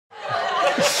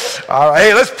All right,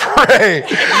 hey, let's pray.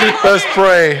 Let's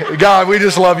pray. God, we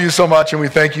just love you so much, and we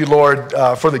thank you, Lord,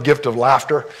 for the gift of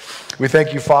laughter. We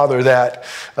thank you, Father, that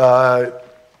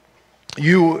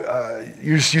you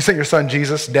sent your son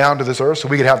Jesus down to this earth so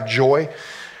we could have joy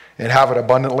and have it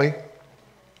abundantly.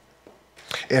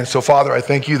 And so, Father, I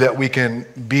thank you that we can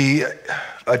be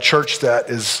a church that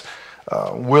is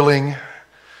willing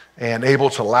and able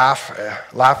to laugh,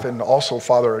 and also,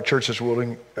 Father, a church that's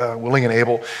willing and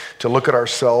able to look at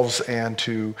ourselves and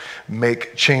to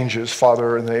make changes,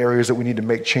 Father, in the areas that we need to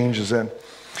make changes in.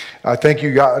 I thank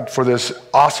you, God, for this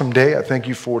awesome day. I thank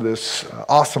you for this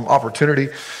awesome opportunity,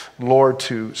 Lord,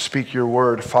 to speak your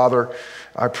word. Father,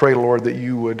 I pray, Lord, that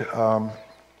you would,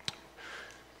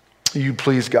 you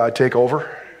please, God, take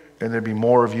over, and there'd be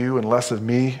more of you and less of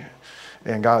me.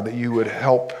 And God, that you would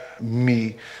help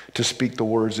me to speak the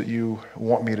words that you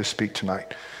want me to speak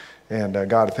tonight. And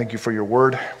God, I thank you for your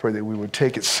word. I pray that we would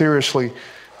take it seriously.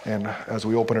 And as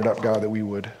we open it up, God, that we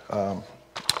would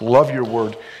love your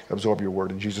word, absorb your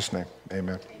word. In Jesus' name,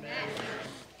 amen.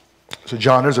 So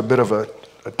John, there's a bit of a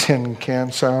tin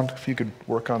can sound. If you could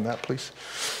work on that, please.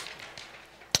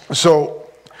 So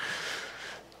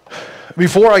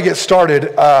before I get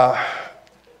started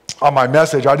on my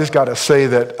message, I just got to say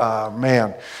that,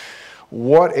 man,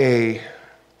 what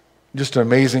just an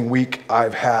amazing week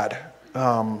I've had.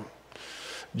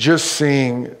 Just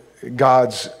seeing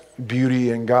God's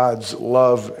beauty and God's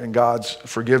love and God's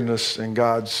forgiveness and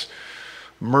God's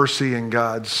mercy and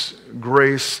God's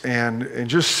grace and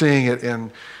just seeing it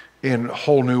in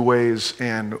whole new ways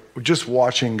and just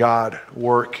watching God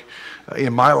work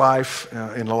in my life,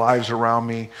 in the lives around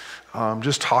me,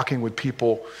 just talking with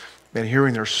people and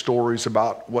hearing their stories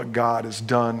about what God has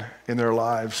done in their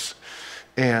lives.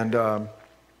 And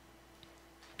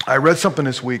I read something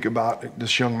this week about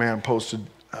this young man posted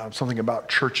something about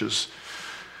churches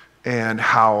and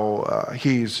how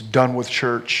he's done with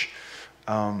church.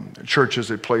 Church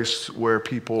is a place where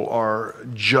people are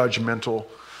judgmental,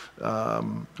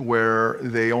 where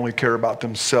they only care about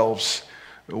themselves,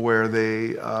 where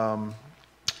they are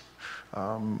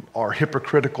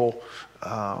hypocritical,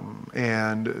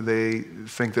 and they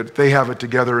think that they have it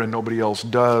together and nobody else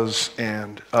does,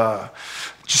 and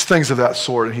just things of that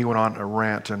sort. And he went on a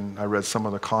rant, and I read some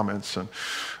of the comments,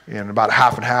 and about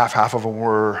half and half. Half of them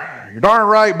were, "You're darn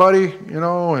right, buddy," and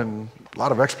a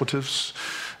lot of expletives,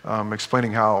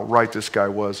 explaining how right this guy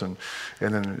was, and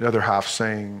then the other half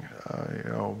saying,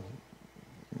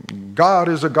 God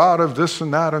is a God of this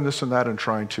and that and this and that, and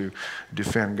trying to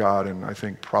defend God, and I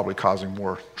think probably causing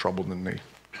more trouble than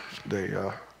they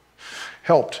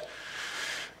helped.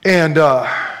 And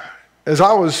as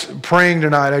I was praying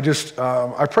tonight,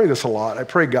 I pray this a lot. I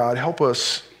pray, God, help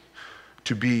us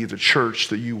to be the church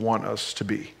that you want us to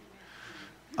be.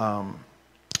 I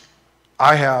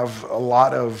have a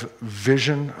lot of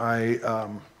vision.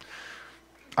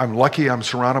 I'm lucky I'm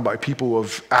surrounded by people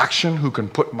of action who can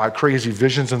put my crazy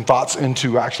visions and thoughts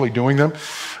into actually doing them.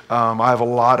 I have a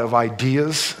lot of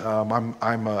ideas.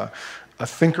 I'm a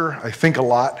thinker. I think a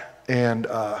lot, and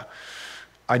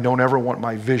I don't ever want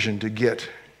my vision to get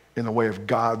in the way of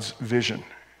God's vision.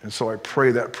 And so I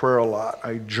pray that prayer a lot.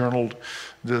 I journaled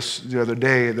this the other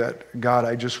day that, God,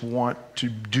 I just want to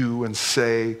do and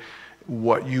say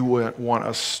what you want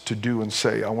us to do and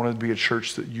say. I want to be a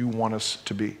church that you want us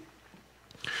to be.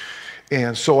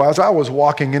 And so as I was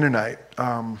walking in tonight,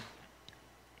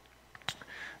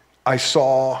 I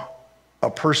saw a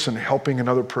person helping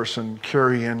another person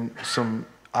carry in some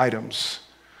items.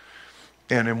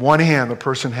 And in one hand, the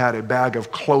person had a bag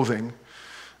of clothing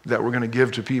that we're going to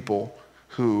give to people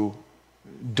who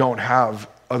don't have,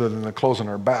 other than the clothes on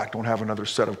their back, don't have another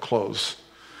set of clothes.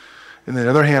 And on the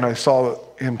other hand, I saw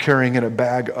him carrying in a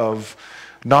bag of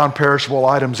non-perishable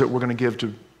items that we're going to give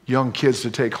to young kids to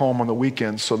take home on the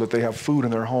weekends so that they have food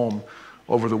in their home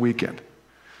over the weekend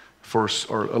for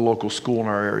a local school in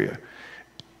our area.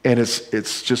 And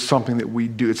it's just something that we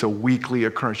do. It's a weekly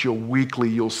occurrence.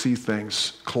 You'll see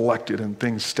things collected and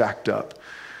things stacked up.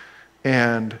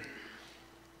 And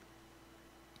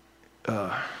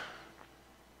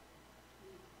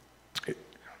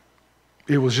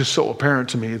it was just so apparent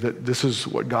to me that this is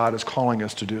what God is calling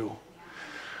us to do.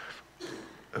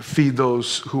 Feed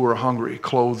those who are hungry,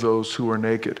 clothe those who are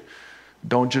naked.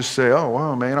 Don't just say, "Oh,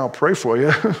 well, man, I'll pray for you.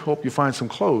 Hope you find some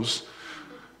clothes."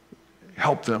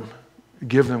 Help them.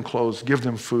 Give them clothes. Give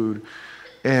them food.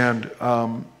 And,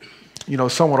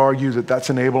 some would argue that that's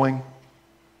enabling.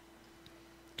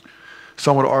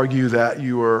 Some would argue that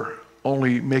you are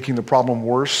only making the problem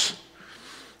worse.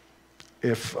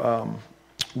 If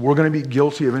we're going to be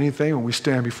guilty of anything when we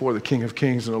stand before the King of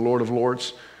Kings and the Lord of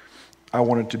Lords, I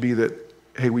want it to be that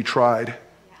hey, we tried.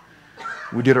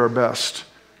 We did our best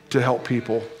to help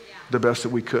people the best that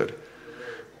we could.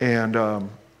 And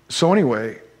so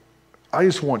anyway, I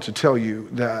just want to tell you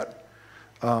that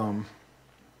I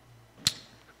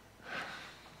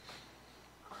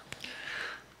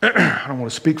don't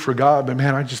want to speak for God, but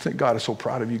man, I just think God is so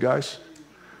proud of you guys.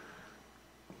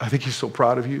 I think he's so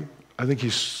proud of you. I think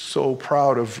he's so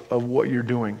proud of what you're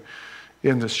doing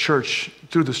in this church,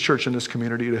 through this church in this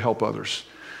community to help others.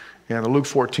 And the Luke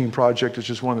 14 project is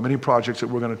just one of the many projects that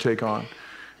we're going to take on.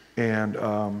 And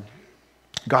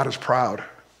God is proud.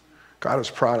 God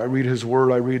is proud. I read his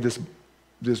word. I read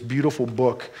this beautiful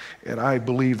book, and I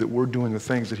believe that we're doing the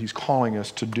things that he's calling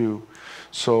us to do.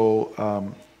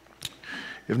 So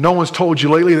if no one's told you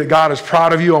lately that God is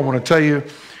proud of you, I want to tell you,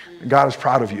 God is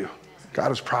proud of you.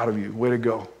 God is proud of you. Way to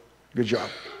go. Good job.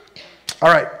 All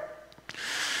right.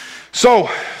 So,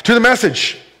 to the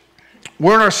message.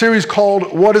 We're in our series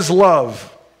called, What is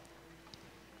Love?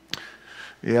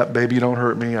 Yeah, baby, don't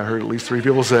hurt me. I heard at least 3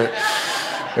 people say it.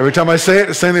 Every time I say it,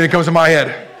 the same thing that comes to my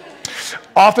head.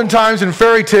 Oftentimes in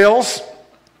fairy tales,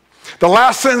 the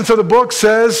last sentence of the book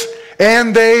says,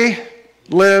 and they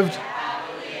lived.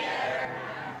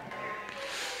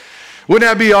 Wouldn't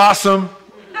that be awesome?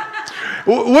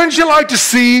 Wouldn't you like to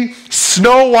see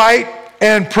Snow White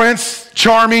and Prince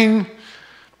Charming,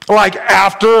 like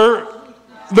after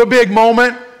the big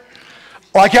moment?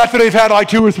 Like after they've had like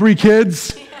 2 or 3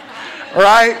 kids,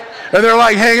 right? And they're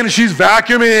like hanging and she's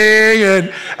vacuuming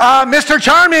and, Mr.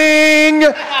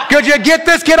 Charming, could you get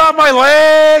this kid off my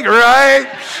leg, right?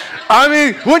 I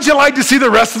mean, wouldn't you like to see the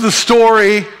rest of the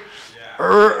story?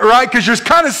 Right? Because you're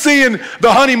kind of seeing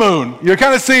the honeymoon. You're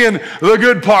kind of seeing the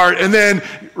good part, and then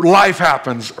life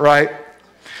happens, right?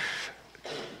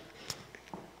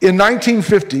 In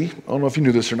 1950, I don't know if you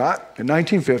knew this or not, in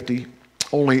 1950,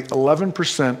 only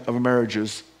 11% of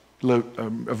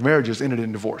marriages ended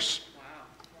in divorce.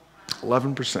 Wow.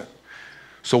 11%.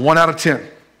 So 1 out of 10.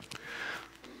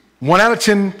 1 out of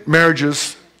 10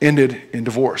 marriages ended in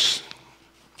divorce.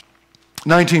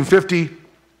 1950,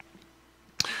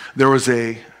 there was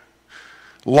a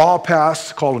law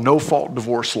passed called a no-fault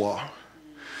divorce law.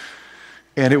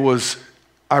 And it was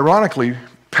ironically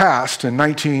passed in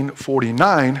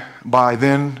 1949 by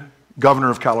then Governor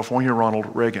of California,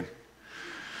 Ronald Reagan.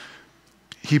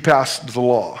 He passed the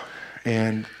law.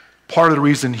 And part of the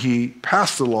reason he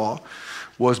passed the law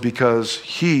was because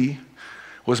he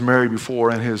was married before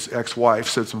and his ex-wife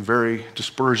said some very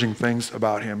disparaging things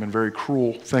about him and very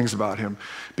cruel things about him,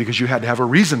 because you had to have a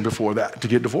reason before that to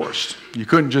get divorced. You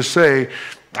couldn't just say,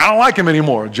 I don't like him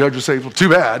anymore. The judge would say, well, too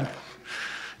bad.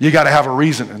 You got to have a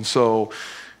reason. And so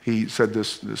he said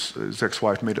his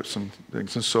ex-wife made up some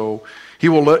things. And so he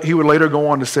would later go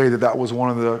on to say that that was one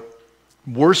of the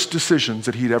worst decisions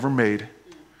that he'd ever made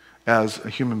as a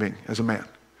human being, as a man.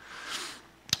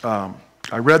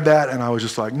 I read that and I was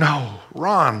just like, no,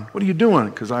 Ron, what are you doing?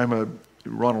 Because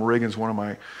Ronald Reagan's one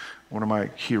of my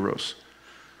heroes,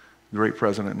 great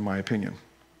president in my opinion.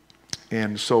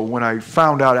 And so when I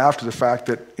found out after the fact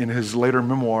that in his later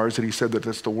memoirs that he said that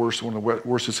that's one of the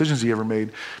worst decisions he ever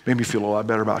made me feel a lot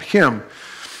better about him.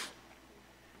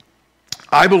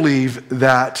 I believe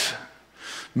that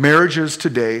marriages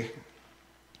today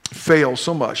fail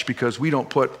so much because we don't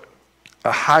put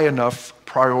a high enough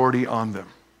priority on them.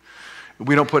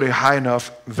 We don't put a high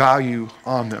enough value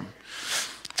on them.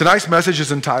 Tonight's message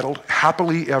is entitled,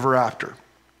 Happily Ever After.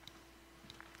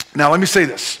 Now, let me say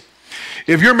this.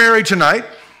 If you're married tonight,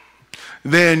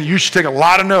 then you should take a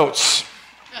lot of notes.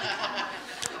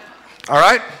 All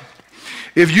right?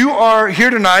 If you are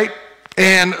here tonight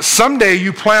and someday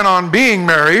you plan on being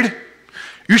married,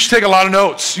 you should take a lot of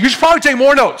notes. You should probably take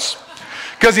more notes,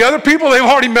 because the other people, they've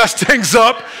already messed things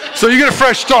up, so you get a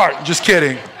fresh start. Just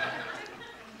kidding.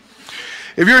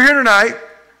 If you're here tonight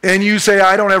and you say,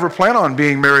 I don't ever plan on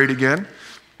being married again,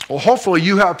 well, hopefully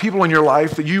you have people in your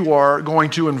life that you are going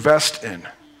to invest in.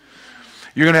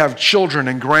 You're going to have children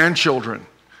and grandchildren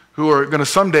who are going to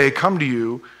someday come to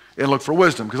you and look for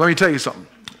wisdom. Because let me tell you something.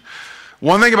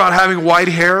 One thing about having white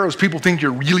hair is people think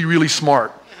you're really, really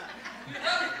smart.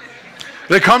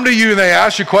 They come to you and they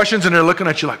ask you questions and they're looking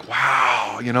at you like,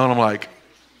 wow, and I'm like,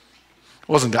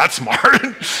 I wasn't that smart.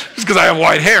 Just because I have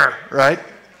white hair, right?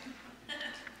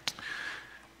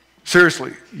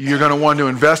 Seriously, you're going to want to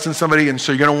invest in somebody, and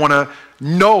so you're going to want to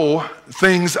know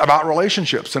things about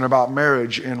relationships and about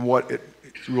marriage and what it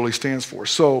really stands for.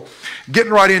 So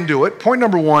getting right into it, point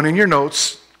number 1 in your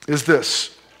notes is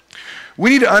this.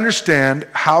 We need to understand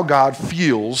how God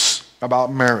feels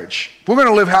about marriage. We're going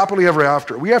to live happily ever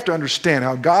after. We have to understand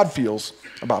how God feels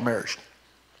about marriage.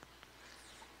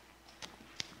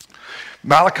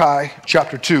 Malachi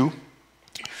chapter 2.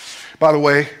 By the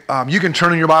way, you can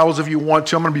turn in your Bibles if you want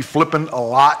to. I'm going to be flipping a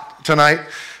lot tonight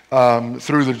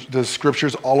through the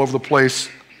scriptures all over the place.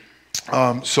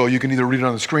 So you can either read it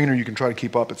on the screen or you can try to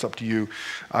keep up. It's up to you.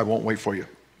 I won't wait for you.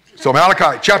 So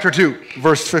Malachi chapter 2,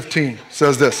 verse 15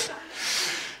 says this.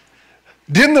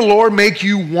 Didn't the Lord make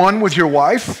you one with your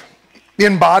wife?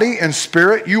 In body and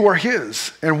spirit, you are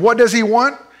his. And what does he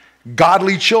want?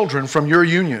 Godly children from your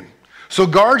union. So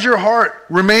guard your heart.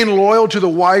 Remain loyal to the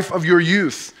wife of your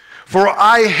youth. For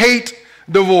I hate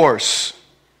divorce.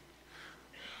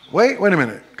 Wait a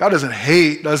minute. God doesn't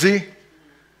hate, does he?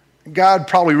 God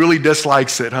probably really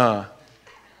dislikes it, huh?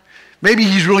 Maybe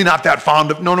he's really not that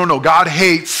fond of, no. God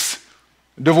hates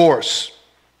divorce.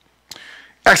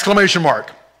 Exclamation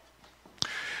mark.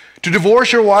 To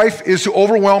divorce your wife is to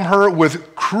overwhelm her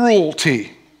with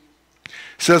cruelty,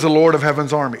 says the Lord of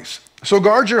heaven's armies. So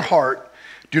guard your heart.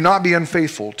 Do not be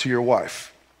unfaithful to your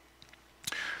wife.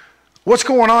 What's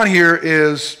going on here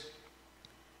is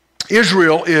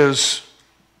Israel is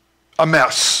a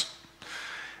mess.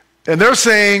 And they're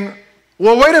saying,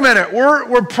 well, wait a minute,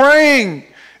 we're praying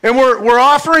and we're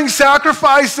offering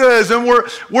sacrifices and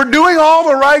we're doing all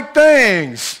the right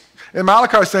things. And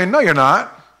Malachi is saying, no, you're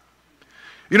not.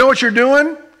 You know what you're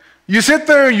doing? You sit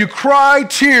there and you cry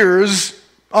tears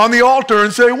on the altar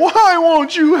and say, why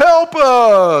won't you help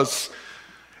us?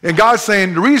 And God's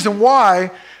saying the reason why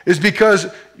is because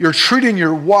you're treating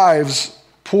your wives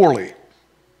poorly.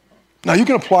 Now you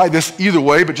can apply this either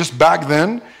way, but just back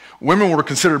then, women were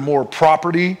considered more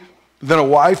property than a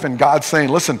wife, and God's saying,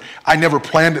 listen, I never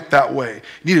planned it that way.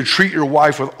 You need to treat your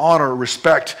wife with honor,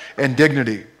 respect, and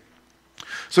dignity.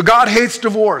 So God hates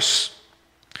divorce.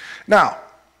 Now,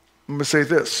 I'm going to say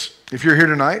this. If you're here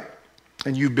tonight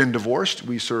and you've been divorced,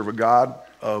 we serve a God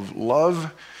of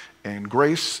love and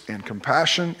grace and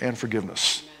compassion and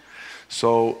forgiveness.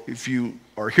 So if you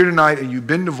are here tonight and you've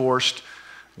been divorced,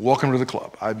 welcome to the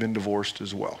club. I've been divorced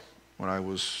as well when I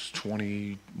was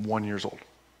 21 years old,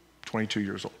 22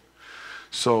 years old.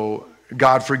 So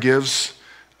God forgives.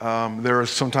 There are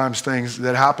sometimes things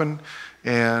that happen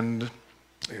and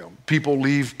people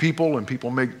leave people and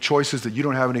people make choices that you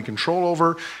don't have any control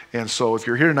over. And so if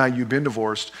you're here tonight, you've been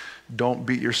divorced, don't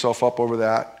beat yourself up over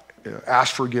that.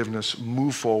 Ask forgiveness,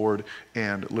 move forward,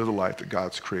 and live the life that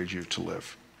God's created you to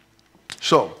live.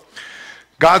 So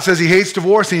God says he hates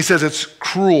divorce and he says it's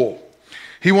cruel.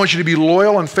 He wants you to be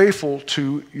loyal and faithful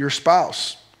to your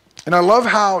spouse. And I love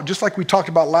how, just like we talked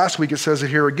about last week, it says it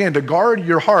here again, to guard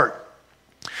your heart.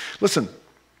 Listen,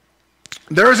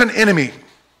 there is an enemy.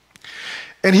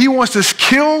 And he wants to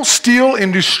kill, steal,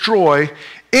 and destroy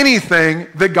anything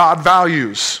that God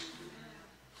values.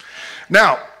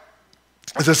 Now,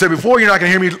 as I said before, you're not going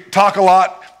to hear me talk a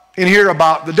lot in here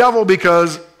about the devil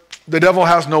because the devil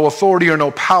has no authority or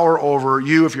no power over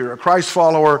you if you're a Christ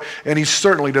follower, and he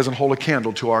certainly doesn't hold a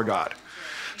candle to our God.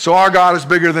 So our God is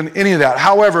bigger than any of that.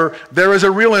 However, there is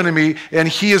a real enemy, and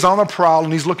he is on the prowl,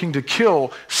 and he's looking to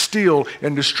kill, steal,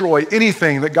 and destroy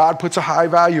anything that God puts a high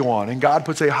value on. And God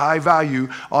puts a high value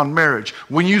on marriage.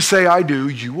 When you say, I do,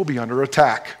 you will be under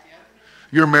attack.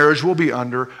 Your marriage will be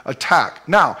under attack.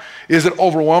 Now, is it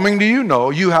overwhelming to you? No.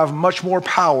 You have much more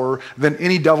power than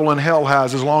any devil in hell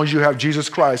has as long as you have Jesus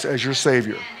Christ as your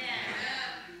Savior.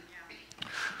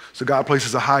 So God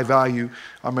places a high value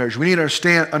on marriage. We need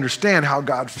to understand how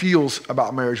God feels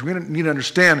about marriage. We need to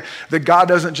understand that God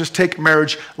doesn't just take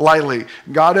marriage lightly.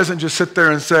 God doesn't just sit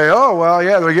there and say, oh, well,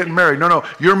 yeah, they're getting married. No.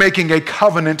 You're making a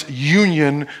covenant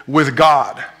union with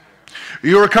God.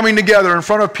 You are coming together in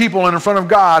front of people and in front of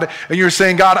God, and you're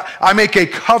saying, God, I make a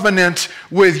covenant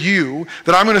with you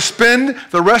that I'm going to spend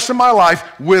the rest of my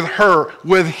life with her,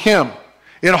 with him,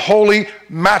 in holy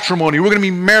matrimony. We're going to be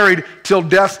married till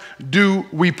death do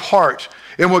we part.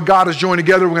 And what God has joined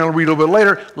together, we're going to read a little bit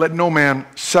later, let no man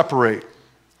separate.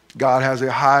 God has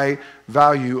a high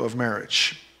value of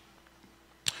marriage.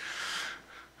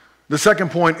 The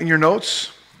second point in your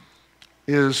notes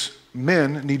is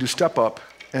men need to step up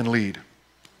and lead.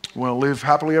 You want to live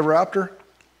happily ever after?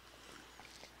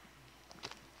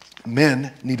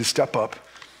 Men need to step up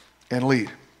and lead.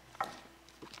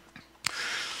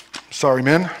 Sorry,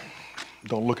 men.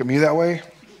 Don't look at me that way.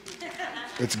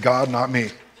 It's God, not me.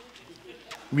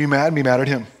 Be mad at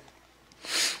him.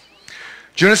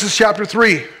 Genesis chapter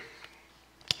 3,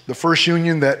 the first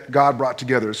union that God brought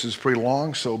together. This is pretty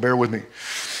long, so bear with me.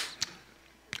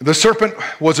 The serpent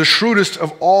was the shrewdest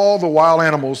of all the wild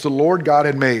animals the Lord God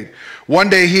had made. One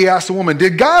day he asked the woman,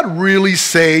 did God really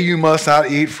say you must not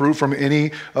eat fruit from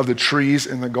any of the trees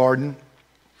in the garden?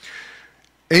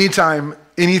 Anytime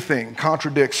anything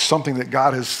contradicts something that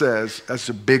God has says, that's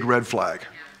a big red flag.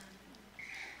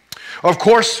 Of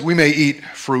course, we may eat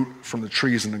fruit from the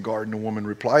trees in the garden, the woman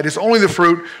replied. It's only the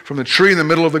fruit from the tree in the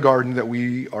middle of the garden that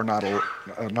we are not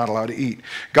allowed to eat.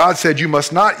 God said, you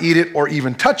must not eat it or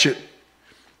even touch it.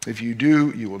 If you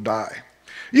do, you will die.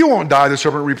 You won't die, the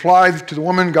serpent replied to the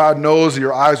woman. God knows that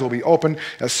your eyes will be open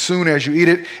as soon as you eat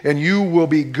it, and you will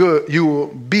be good. You will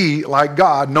be like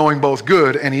God, knowing both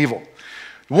good and evil.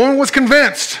 The woman was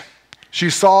convinced. She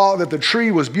saw that the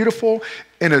tree was beautiful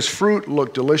and its fruit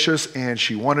looked delicious, and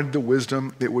she wanted the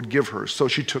wisdom it would give her. So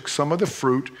she took some of the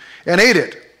fruit and ate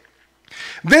it.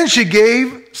 Then she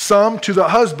gave some to the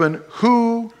husband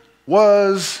who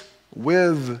was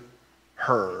with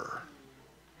her.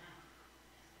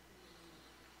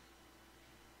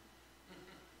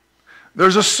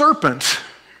 There's a serpent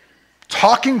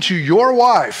talking to your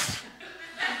wife,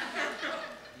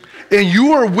 and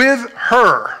you are with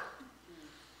her.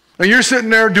 And you're sitting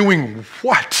there doing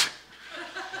what?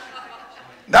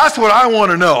 That's what I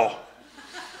want to know.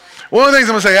 One of the things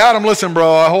I'm going to say, Adam, listen,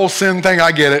 bro, a whole sin thing,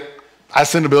 I get it. I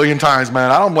sinned 1 billion times,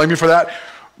 man. I don't blame you for that.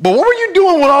 But what were you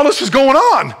doing when all this was going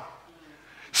on?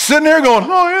 Sitting there going,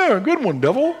 oh, yeah, good one,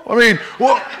 devil. I mean,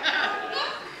 well...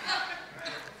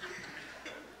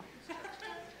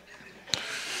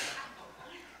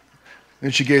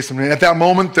 And she gave some. At that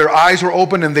moment, their eyes were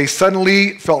open, and they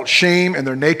suddenly felt shame and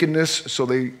their nakedness, so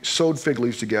they sewed fig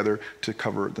leaves together to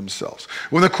cover themselves.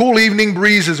 When the cool evening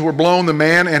breezes were blown, the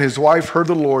man and his wife heard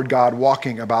the Lord God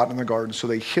walking about in the garden, so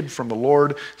they hid from the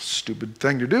Lord. Stupid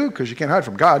thing to do, because you can't hide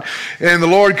from God. And the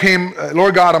Lord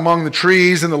God among the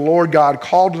trees, and the Lord God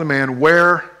called to the man,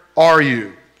 where are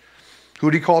you?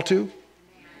 Who did he call to?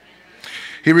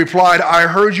 He replied, I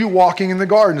heard you walking in the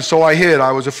garden, so I hid.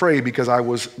 I was afraid because I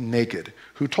was naked.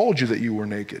 Who told you that you were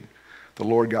naked? The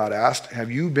Lord God asked,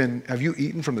 Have you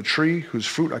eaten from the tree whose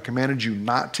fruit I commanded you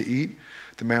not to eat?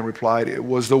 The man replied, it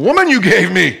was the woman you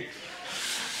gave me,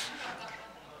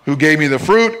 who gave me the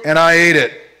fruit, and I ate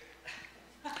it.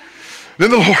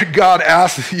 Then the Lord God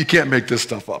asked, you can't make this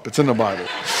stuff up, it's in the Bible.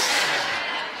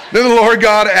 Then the Lord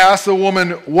God asked the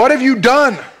woman, what have you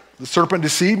done? The serpent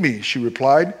deceived me, she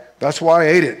replied. That's why I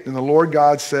ate it. And the Lord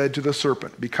God said to the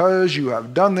serpent, because you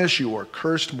have done this, you are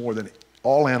cursed more than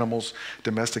all animals,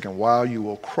 domestic and wild. You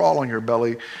will crawl on your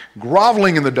belly,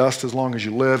 groveling in the dust as long as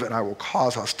you live, and I will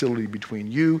cause hostility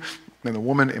between you and the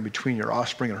woman and between your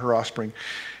offspring and her offspring.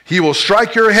 He will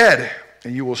strike your head,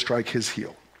 and you will strike his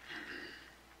heel.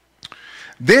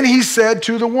 Then he said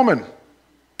to the woman,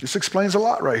 this explains a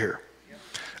lot right here.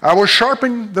 I will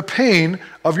sharpen the pain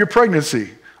of your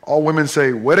pregnancy. All women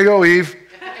say, way to go, Eve.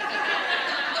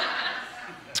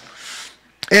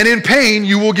 And in pain,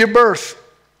 you will give birth.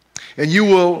 And you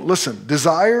will, listen,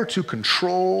 desire to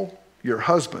control your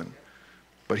husband,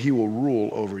 but he will rule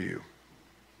over you.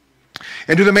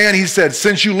 And to the man he said,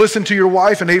 since you listened to your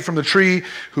wife and ate from the tree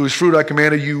whose fruit I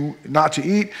commanded you not to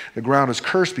eat, the ground is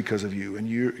cursed because of you. And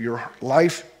in your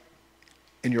life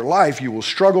you will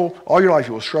struggle, all your life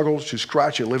you will struggle to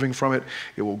scratch a living from it.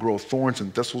 It will grow thorns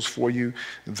and thistles for you,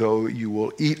 though you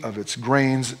will eat of its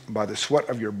grains by the sweat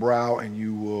of your brow, and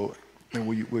will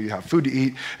you have food to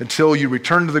eat until you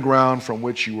return to the ground from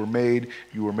which you were made.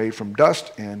 You were made from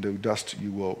dust, and to dust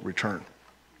you will return.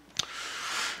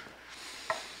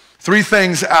 3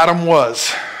 things Adam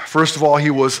was. First of all, he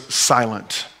was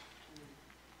silent.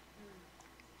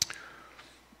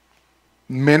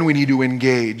 Men, we need to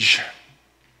engage.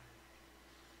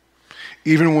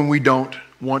 Even when we don't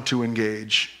want to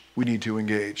engage, we need to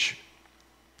engage.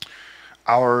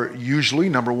 Our usually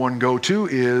number one go-to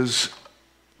is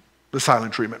the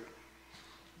silent treatment.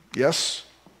 Yes?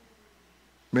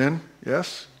 Men?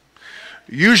 Yes?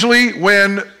 Usually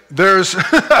when there's,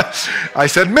 I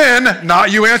said men,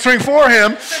 not you answering for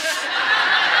him.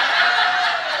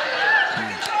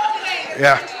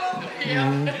 Yeah.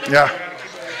 Yeah.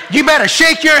 You better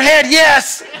shake your head,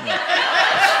 yes.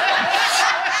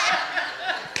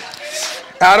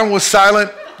 Adam was silent.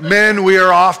 Men, we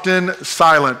are often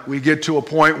silent. We get to a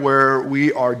point where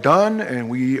we are done and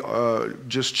we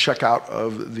just check out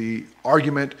of the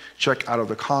argument, check out of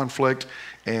the conflict.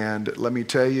 And let me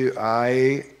tell you,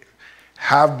 I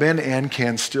have been and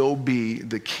can still be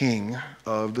the king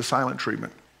of the silent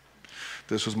treatment.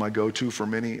 This was my go-to for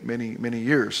many, many, many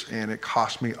years, and it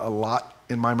cost me a lot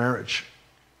in my marriage.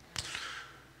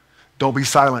 Don't be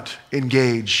silent.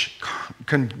 Engage.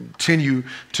 Continue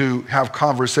to have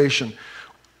conversation.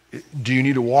 Do you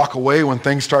need to walk away when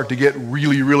things start to get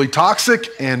really, really toxic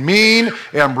and mean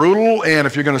and brutal? And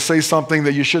if you're going to say something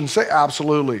that you shouldn't say,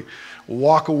 absolutely.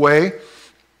 Walk away,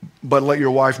 but let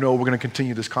your wife know we're going to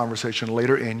continue this conversation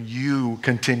later, and you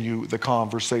continue the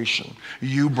conversation.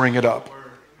 You bring it up.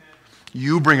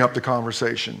 You bring up the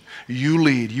conversation. You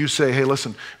lead. You say, hey,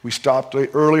 listen, we stopped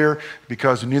earlier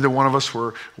because neither one of us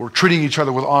were treating each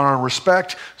other with honor and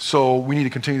respect, so we need to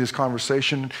continue this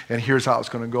conversation, and here's how it's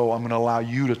going to go. I'm going to allow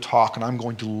you to talk, and I'm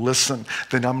going to listen.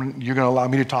 Then you're going to allow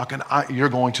me to talk, and you're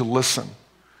going to listen.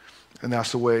 And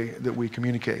that's the way that we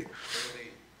communicate.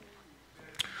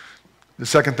 The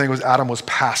second thing was Adam was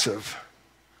passive.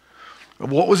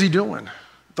 What was he doing?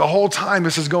 The whole time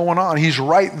this is going on, he's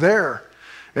right there.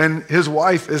 And his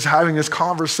wife is having this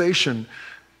conversation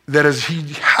that is,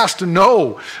 he has to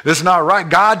know that's not right.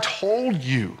 God told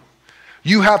you.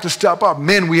 You have to step up.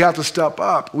 Men, we have to step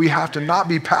up. We have to not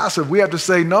be passive. We have to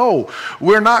say, no,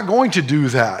 we're not going to do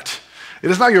that.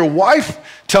 It is not your wife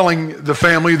telling the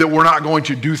family that we're not going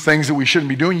to do things that we shouldn't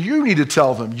be doing. You need to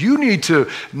tell them. You need to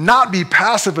not be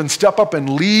passive and step up and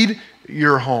lead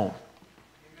your home.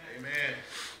 Amen.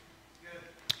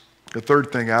 The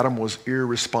third thing, Adam was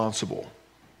irresponsible.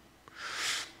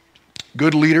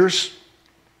 Good leaders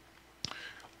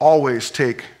always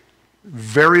take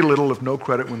very little, if no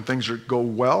credit, when things go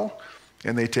well,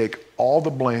 and they take all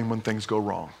the blame when things go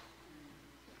wrong.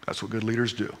 That's what good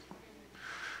leaders do.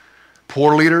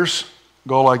 Poor leaders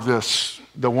go like this.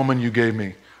 The woman you gave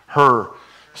me, her.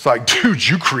 It's like, dude,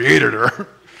 you created her.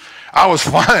 I was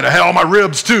fine. I had all my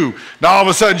ribs too. Now all of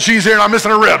a sudden she's here and I'm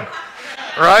missing a rib.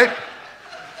 Right?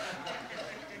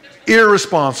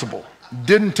 Irresponsible.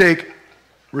 Didn't take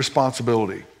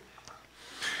responsibility.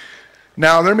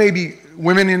 Now, there may be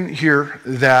women in here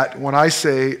that when I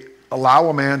say allow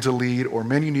a man to lead, or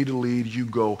men you need to lead, you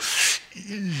go,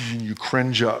 you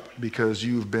cringe up because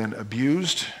you've been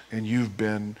abused and you've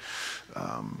been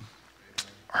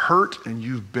hurt and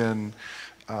you've been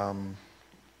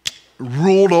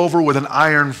ruled over with an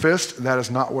iron fist. That is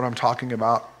not what I'm talking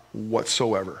about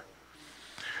whatsoever.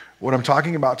 What I'm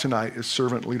talking about tonight is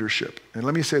servant leadership. And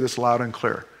let me say this loud and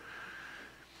clear.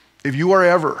 If you are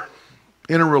ever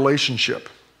in a relationship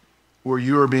where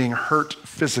you are being hurt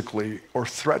physically or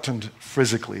threatened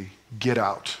physically, get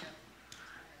out.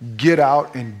 Get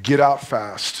out and get out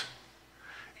fast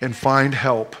and find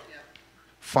help.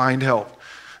 Find help.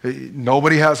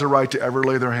 Nobody has a right to ever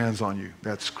lay their hands on you.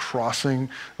 That's crossing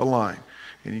the line.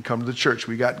 And you come to the church.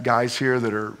 We got guys here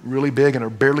that are really big and are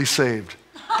barely saved.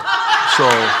 So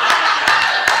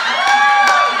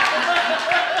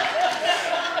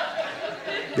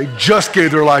they just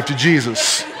gave their life to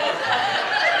Jesus.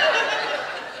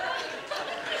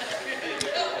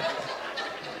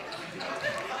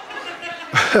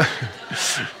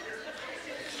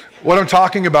 What I'm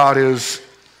talking about is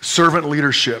servant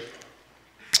leadership.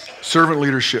 Servant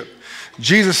leadership.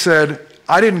 Jesus said,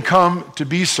 I didn't come to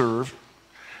be served.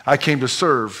 I came to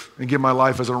serve and give my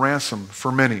life as a ransom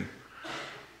for many.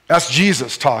 That's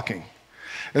Jesus talking.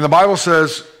 And the Bible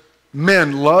says,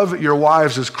 men, love your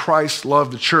wives as Christ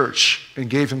loved the church and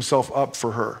gave himself up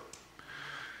for her.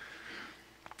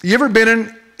 You ever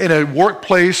been in a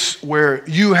workplace where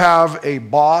you have a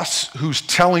boss who's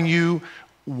telling you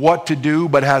what to do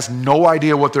but has no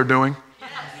idea what they're doing?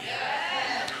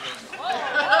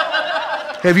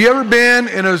 Have you ever been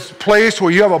in a place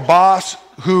where you have a boss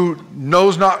who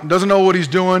doesn't know what he's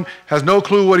doing, has no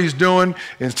clue what he's doing,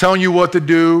 and is telling you what to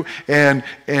do, and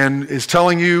is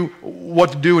telling you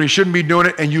what to do, and he shouldn't be doing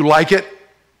it, and you like it?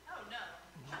 Oh,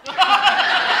 no.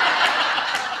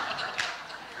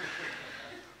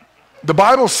 The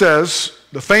Bible says,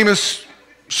 the famous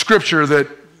scripture that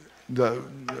the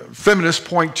feminists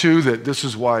point to, that this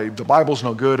is why the Bible's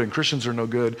no good and Christians are no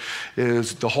good,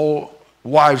 is the whole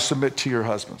wives submit to your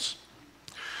husbands.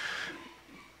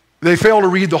 They fail to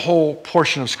read the whole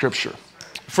portion of Scripture.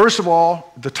 First of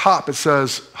all, the top, it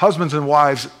says, husbands and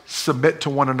wives submit to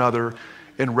one another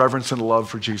in reverence and love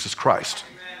for Jesus Christ.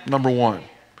 Number one.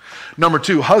 Number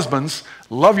two, husbands,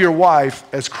 love your wife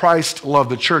as Christ loved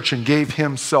the church and gave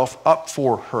himself up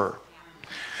for her.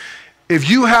 If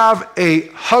you have a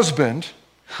husband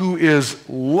who is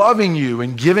loving you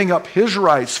and giving up his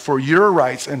rights for your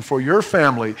rights and for your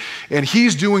family, and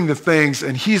he's doing the things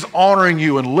and he's honoring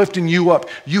you and lifting you up,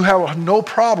 you have no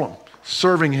problem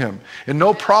serving him and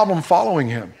no problem following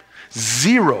him.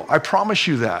 Zero. I promise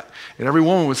you that. And every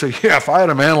woman would say, yeah, if I had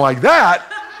a man like that.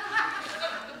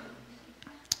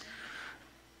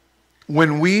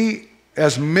 When we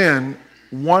as men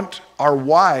want our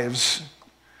wives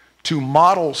to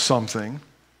model something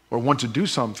or want to do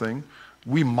something,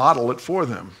 we model it for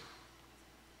them.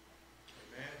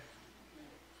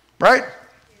 Right?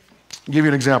 I'll give you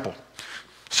an example.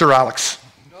 Sir Alex.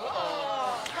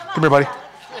 Come here, buddy.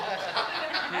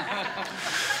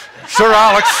 Sir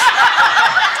Alex.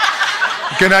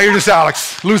 Okay, now you're just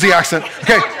Alex. Lose the accent.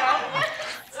 Okay.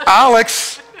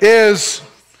 Alex is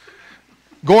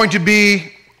going to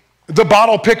be the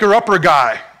bottle picker-upper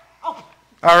guy. All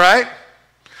right?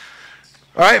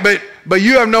 All right, but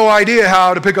you have no idea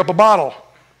how to pick up a bottle.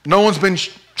 No one's been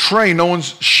trained. No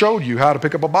one's showed you how to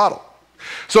pick up a bottle.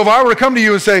 So if I were to come to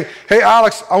you and say, hey,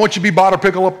 Alex, I want you to be bottle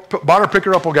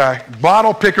picker-upper guy.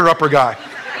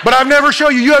 But I've never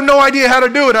shown you. You have no idea how to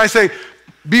do it. And I say,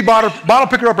 be bottle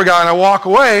picker-upper guy, and I walk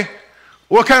away.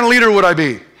 What kind of leader would I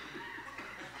be?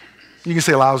 You can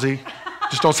say lousy.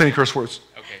 Just don't say any curse words.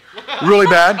 Okay. Really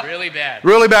bad? Really bad.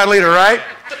 Really bad leader, right?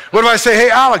 What if I say, hey,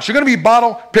 Alex, you're going to be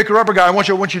bottle picker-upper guy. What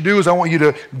you to do is I want you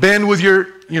to bend with your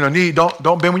knee.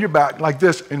 Don't bend with your back like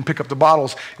this and pick up the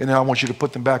bottles, and then I want you to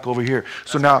put them back over here.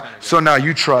 So now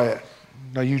you try it.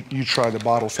 Now you try the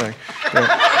bottle thing.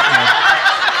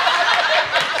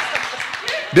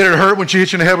 Did it hurt when she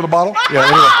hit you in the head with a bottle? Yeah,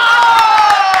 anyway.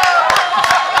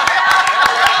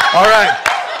 All right.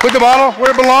 Put the bottle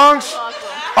where it belongs.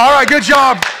 All right, good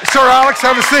job, Sir Alex.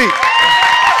 Have a seat.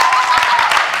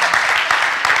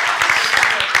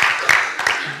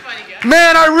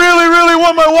 Man, I really, really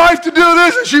want my wife to do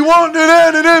this, and she won't do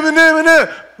that, and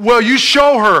that. Well, you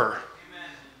show her.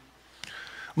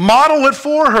 Model it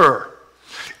for her.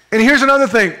 And here's another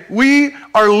thing. We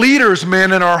are leaders,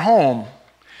 men, in our home.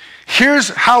 Here's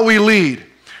how we lead.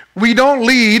 We don't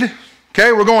lead,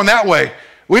 okay, we're going that way.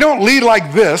 We don't lead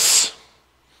like this,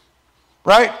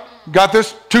 right? Got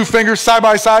this? 2 fingers side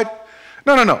by side?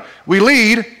 No. We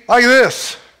lead like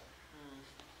this,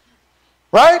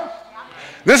 right?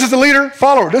 This is the leader,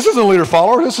 follower. This isn't a leader,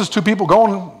 follower. This is 2 people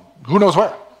going who knows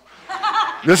where.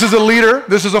 This is a leader.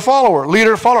 This is a follower.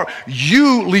 Leader, follower.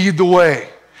 You lead the way,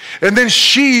 and then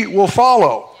she will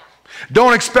follow.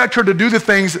 Don't expect her to do the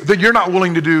things that you're not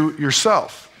willing to do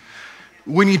yourself.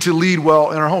 We need to lead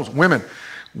well in our homes. Women,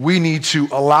 we need to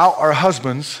allow our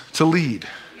husbands to lead.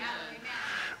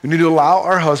 We need to allow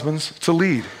our husbands to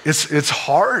lead. It's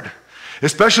hard,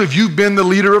 especially if you've been the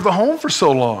leader of the home for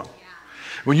so long.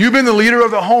 When you've been the leader of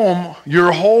the home,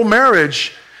 your whole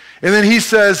marriage, and then he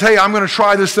says, hey, I'm going to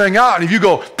try this thing out. And if you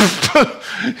go,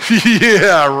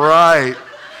 yeah, right.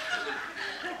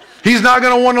 He's not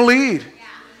going to want to lead.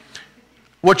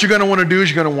 What you're going to want to do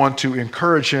is you're going to want to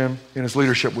encourage him in his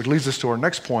leadership, which leads us to our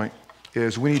next point,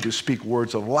 is we need to speak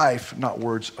words of life, not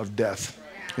words of death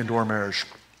into our marriage.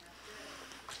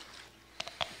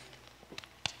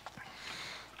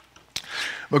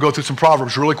 We'll go through some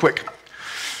Proverbs really quick.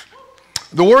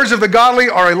 The words of the godly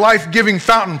are a life-giving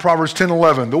fountain, Proverbs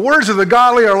 10:11. The words of the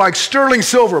godly are like sterling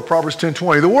silver, Proverbs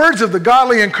 10:20. The words of the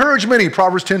godly encourage many,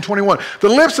 Proverbs 10:21. The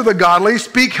lips of the godly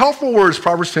speak helpful words,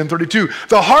 Proverbs 10:32.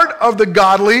 The heart of the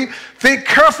godly think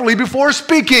carefully before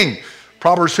speaking,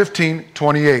 Proverbs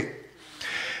 15:28.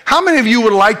 How many of you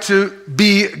would like to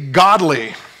be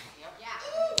godly?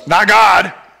 Not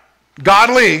God,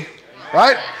 godly,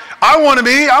 right? I want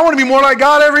to be more like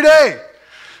God every day.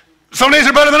 Some days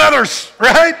are better than others,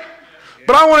 right?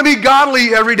 But I want to be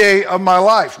godly every day of my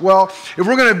life. Well, if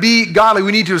we're going to be godly,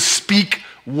 we need to speak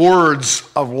words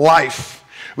of life.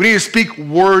 We need to speak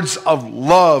words of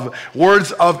love,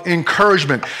 words of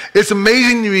encouragement. It's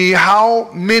amazing to me how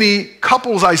many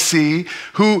couples I see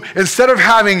who, instead of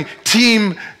having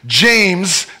Team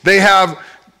James, they have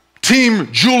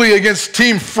Team Julie against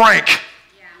Team Frank.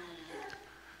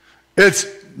 It's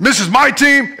this is my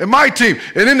team and my team.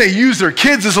 And then they use their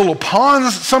kids as little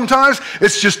pawns sometimes.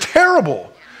 It's just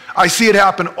terrible. I see it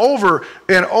happen over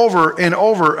and over and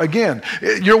over again.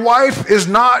 Your wife is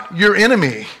not your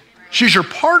enemy. She's your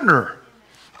partner.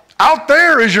 Out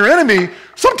there is your enemy.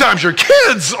 Sometimes your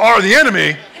kids are the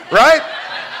enemy, right?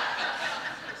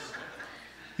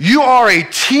 You are a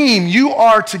team. You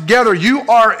are together. You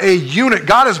are a unit.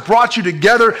 God has brought you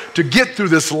together to get through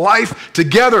this life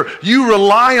together. You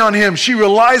rely on him. She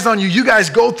relies on you. You guys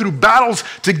go through battles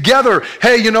together.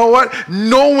 Hey, you know what?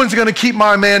 No one's going to keep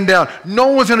my man down. No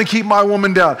one's going to keep my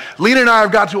woman down. Lena and I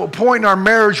have got to a point in our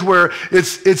marriage where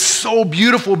it's so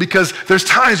beautiful because there's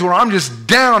times where I'm just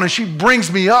down and she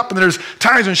brings me up, and there's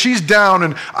times when she's down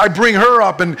and I bring her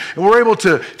up, and we're able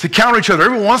to counter each other.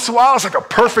 Every once in a while, it's like a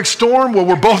perfect storm where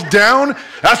we're both down.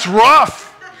 That's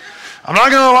rough. I'm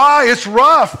not going to lie, it's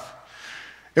rough.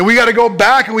 And we got to go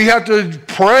back and we have to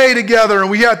pray together, and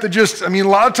we have to a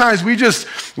lot of times we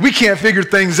can't figure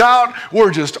things out.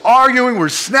 We're just arguing, we're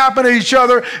snapping at each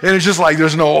other, and it's just like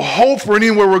there's no hope for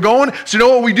anywhere we're going. So you know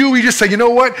what we do? We just say, you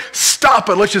know what? Stop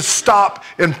it. Let's just stop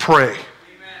and pray. Amen.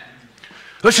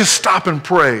 Let's just stop and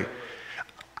pray.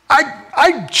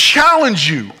 I challenge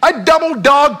you. I double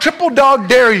dog, triple dog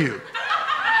dare you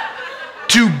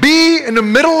to be in the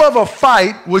middle of a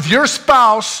fight with your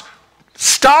spouse,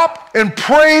 stop and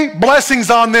pray blessings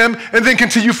on them, and then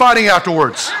continue fighting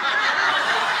afterwards.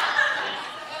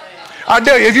 I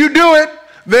dare you. If you do it,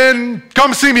 then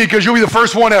come see me because you'll be the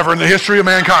first one ever in the history of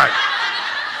mankind.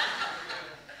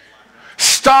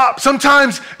 Stop.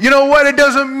 Sometimes, you know what? It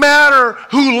doesn't matter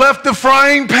who left the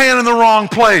frying pan in the wrong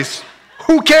place.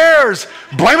 Who cares?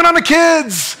 Blame it on the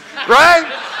kids, right?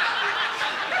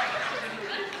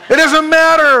 It doesn't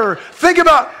matter. Think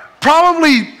about,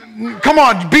 probably, come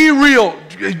on, be real.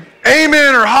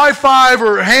 Amen or high five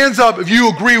or hands up if you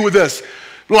agree with this.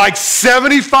 Like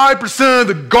 75% of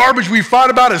the garbage we fight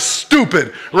about is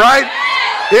stupid, right?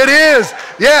 It is.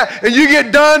 Yeah, and you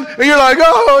get done and you're like,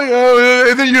 oh,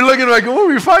 and then you're looking like, what were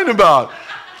we fighting about?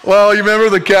 Well, you remember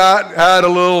the cat had a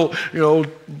little,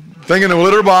 thing in a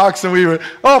litter box and we were,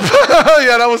 oh,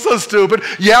 yeah, that was so stupid.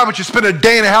 Yeah, but you spent a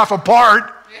day and a half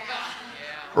apart,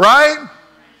 right?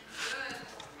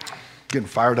 Getting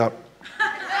fired up.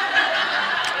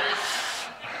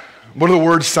 What do the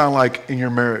words sound like in your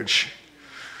marriage?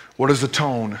 What is the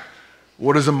tone?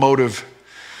 What is the motive?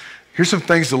 Here's some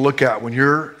things to look at when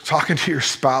you're talking to your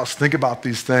spouse. Think about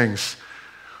these things.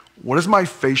 What does my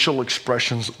facial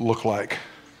expressions look like?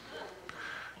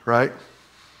 Right?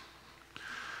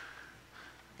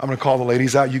 I'm going to call the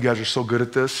ladies out. You guys are so good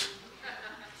at this.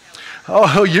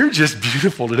 Oh, you're just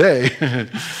beautiful today.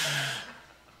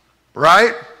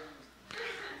 Right?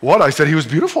 What? I said he was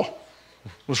beautiful.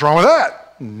 What's wrong with that?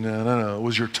 No. It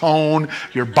was your tone,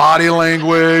 your body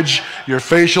language, your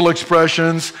facial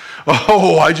expressions.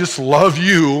 Oh, I just love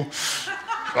you.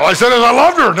 All I said is I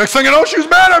loved her. Next thing you know, she was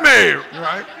mad at me.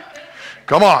 Right?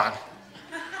 Come on.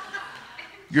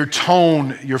 Your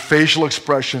tone, your facial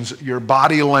expressions, your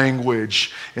body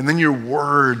language, and then your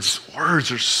words.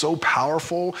 Words are so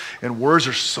powerful and words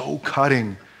are so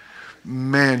cutting.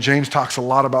 Man, James talks a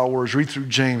lot about words. Read through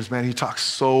James, man. He talks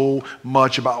so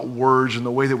much about words and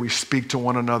the way that we speak to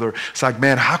one another. It's like,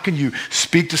 man, how can you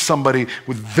speak to somebody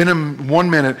with venom 1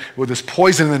 minute, with this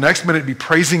poison, and the next minute be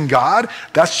praising God?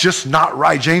 That's just not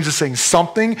right. James is saying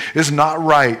something is not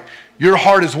right. Your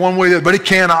heart is one way, but it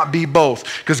cannot be both.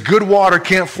 Because good water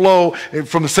can't flow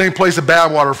from the same place that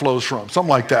bad water flows from. Something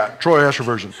like that. Troy Asher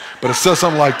version. But it says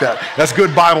something like that. That's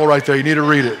good Bible right there. You need to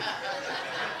read it.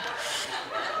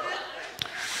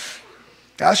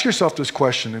 Ask yourself this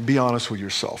question and be honest with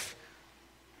yourself.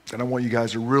 And I want you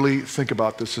guys to really think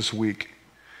about this week.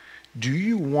 Do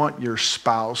you want your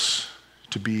spouse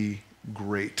to be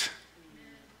great?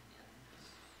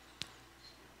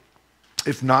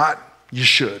 If not, you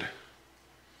should.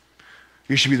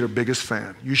 You should be their biggest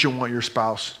fan. You should want your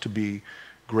spouse to be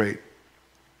great.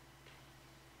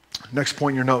 Next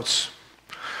point in your notes.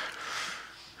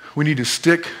 We need to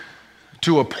stick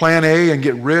to a plan A and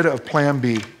get rid of plan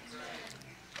B.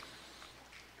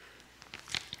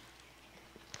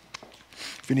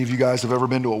 If any of you guys have ever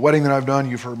been to a wedding that I've done,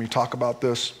 you've heard me talk about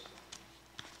this.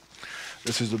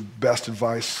 This is the best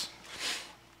advice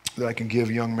that I can give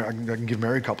I can give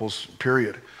married couples,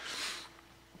 period.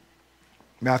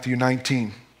 Matthew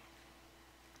 19.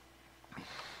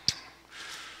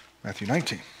 Matthew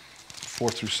 19,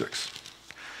 4-6.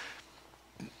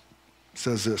 It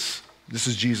says this. This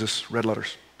is Jesus, red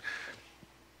letters.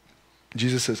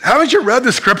 Jesus says, haven't you read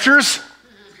the scriptures?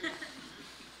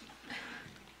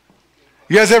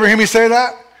 You guys ever hear me say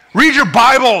that? Read your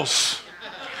Bibles.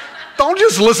 Don't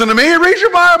just listen to me. Read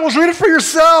your Bibles. Read it for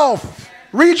yourself.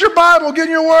 Read your Bible. Get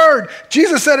in your word.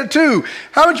 Jesus said it too.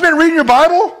 Haven't you been reading your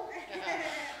Bible?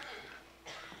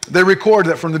 They record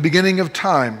that from the beginning of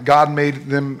time, God made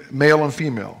them male and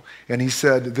female. And he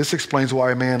said, this explains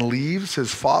why a man leaves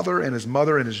his father and his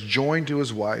mother and is joined to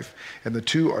his wife, and the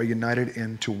two are united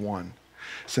into one.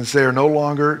 Since they are no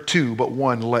longer two, but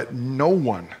one, let no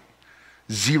one,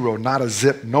 zero, not a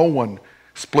zip, no one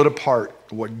split apart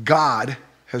what God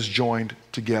has joined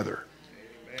together.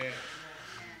 Amen.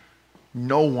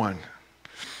 No one.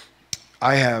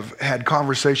 I have had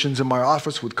conversations in my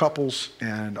office with couples,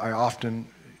 and I often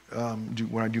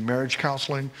when I do marriage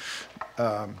counseling,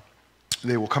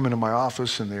 they will come into my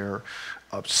office and they're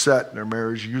upset. Their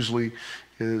marriage usually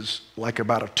is like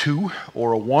about a 2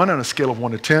 or a 1 on a scale of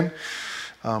 1 to 10.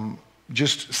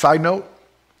 Just side note,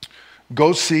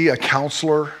 go see a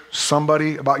counselor,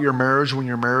 somebody about your marriage when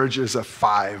your marriage is a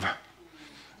 5. When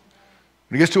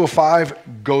it gets to a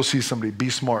 5, go see somebody. Be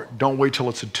smart. Don't wait till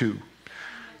it's a 2.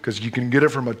 Because you can get it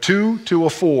from a 2 to a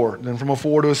 4, then from a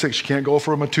 4 to a 6. You can't go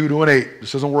from a 2 to an 8.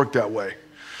 This doesn't work that way.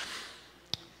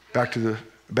 Back to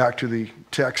the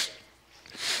text.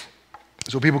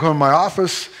 So people come in my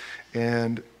office,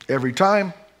 and every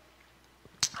time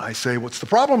I say, what's the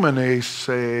problem? And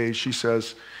she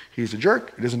says, he's a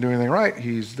jerk. He doesn't do anything right.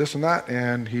 He's this and that,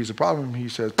 and he's a problem. He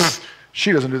says,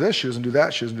 she doesn't do this, she doesn't do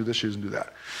that, she doesn't do this, she doesn't do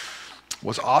that.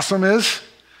 What's awesome is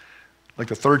Like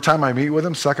the third time I meet with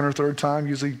them, second or third time,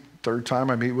 usually third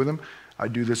time I meet with them, I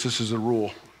do this. This is a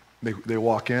rule. They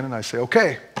walk in and I say,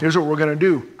 okay, here's what we're going to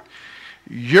do.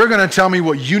 You're going to tell me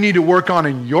what you need to work on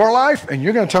in your life, and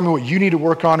you're going to tell me what you need to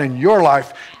work on in your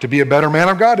life to be a better man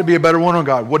of God, to be a better woman of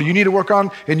God. What do you need to work on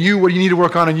in you? What do you need to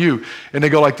work on in you? And they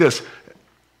go like this.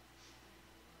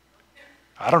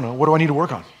 I don't know. What do I need to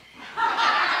work on?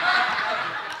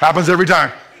 Happens every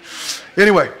time.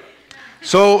 Anyway,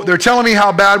 so they're telling me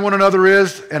how bad one another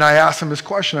is, and I asked them this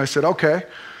question. I said, okay,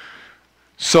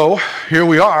 so here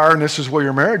we are, and this is where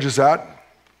your marriage is at.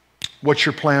 What's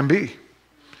your plan B?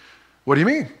 What do you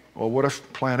mean? Well, what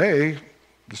if plan A,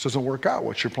 this doesn't work out?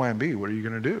 What's your plan B? What are you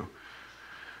going to do?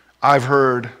 I've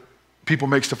heard people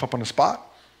make stuff up on the spot.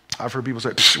 I've heard people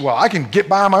say, well, I can get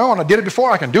by on my own. I did it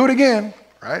before. I can do it again,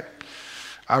 right?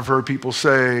 I've heard people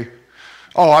say,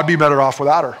 oh, I'd be better off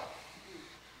without her.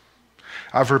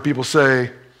 I've heard people say,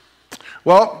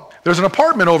 well, there's an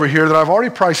apartment over here that I've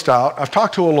already priced out. I've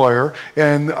talked to a lawyer,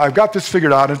 and I've got this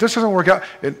figured out. And if this doesn't work out,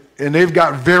 and they've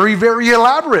got very, very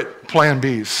elaborate plan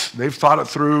Bs. They've thought it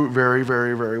through very,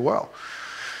 very, very well.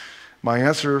 My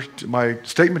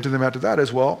statement to them after that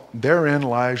is, well, therein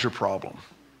lies your problem.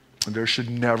 There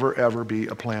should never, ever be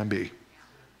a plan B.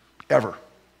 Ever.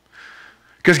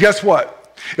 Because guess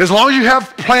what? As long as you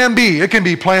have plan B, it can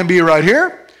be plan B right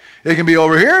here. It can be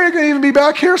over here. It can even be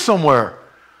back here somewhere.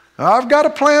 I've got a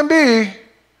plan B.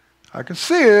 I can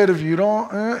see it if you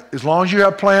don't. As long as you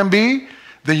have plan B,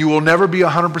 then you will never be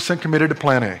 100% committed to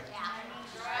plan A.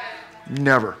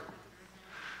 Never.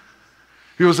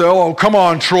 People say, oh, come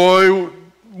on, Troy.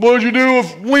 What would you do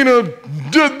if Lena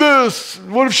did this?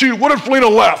 What if Lena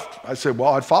left? I said,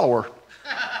 well, I'd follow her.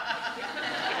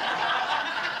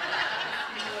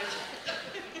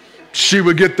 She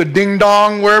would get the ding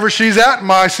dong wherever she's at,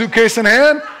 my suitcase in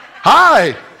hand.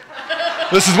 Hi.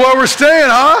 This is where we're staying,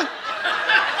 huh?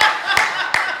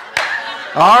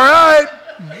 All right.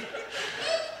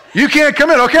 You can't come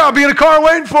in. Okay, I'll be in the car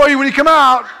waiting for you when you come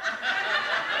out.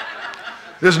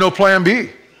 There's no plan B.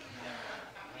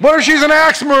 What if she's an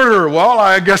axe murderer? Well,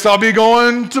 I guess I'll be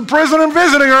going to prison and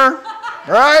visiting her,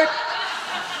 right?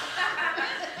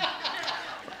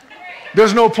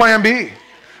 There's no plan B.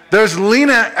 There's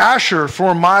Lena Asher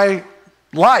for my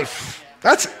life.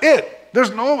 That's it.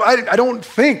 I don't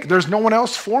think there's no one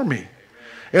else for me.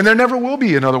 And there never will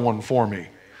be another one for me.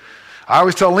 I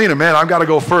always tell Lena, man, I've got to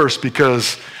go first,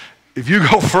 because if you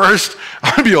go first,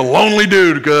 I'm going to be a lonely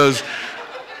dude, because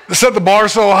they set the bar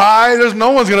so high, there's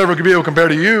no one's going to ever be able to compare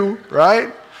to you,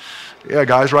 right? Yeah,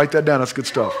 guys, write that down. That's good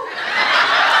stuff.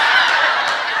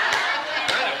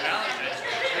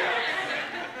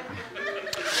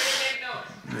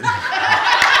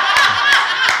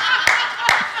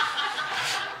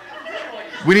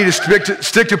 We need to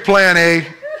stick to plan A.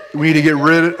 We need to get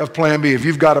rid of plan B. If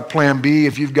you've got a plan B,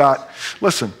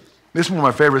 listen, this is one of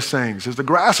my favorite sayings, is the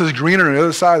grass is greener on the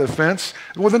other side of the fence.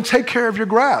 Well, then take care of your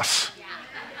grass.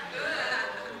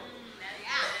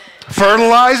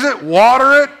 Fertilize it,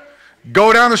 water it,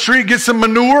 go down the street, get some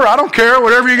manure. I don't care,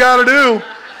 whatever you got to do.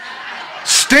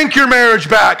 Stink your marriage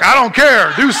back. I don't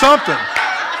care. Do something.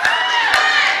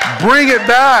 Bring it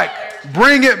back.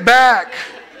 Bring it back.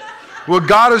 What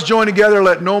God has joined together,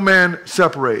 let no man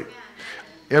separate.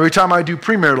 Every time I do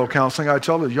premarital counseling, I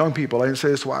tell the young people, I didn't say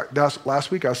this last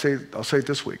week, I'll say it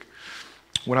this week.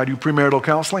 When I do premarital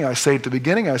counseling, I say it at the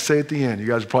beginning, I say it at the end. You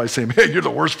guys are probably saying, man, you're the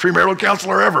worst premarital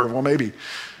counselor ever. Well, maybe.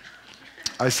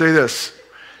 I say this.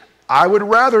 I would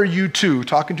rather you two,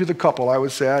 talking to the couple,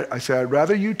 I'd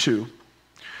rather you two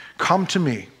come to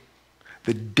me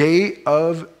the day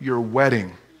of your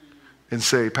wedding and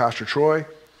say, Pastor Troy,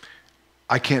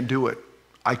 I can't do it.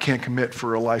 I can't commit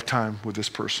for a lifetime with this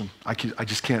person. I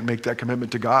just can't make that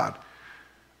commitment to God.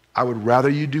 I would rather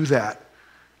you do that,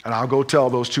 and I'll go tell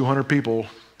those 200 people,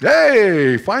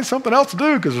 hey, find something else to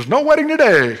do because there's no wedding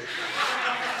today.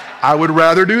 I would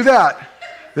rather do that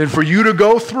than for you to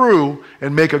go through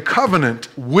and make a covenant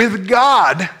with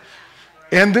God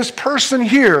and this person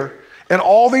here and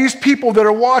all these people that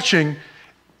are watching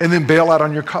and then bail out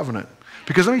on your covenant.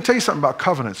 Because let me tell you something about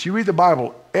covenants. You read the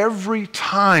Bible, every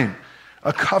time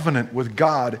a covenant with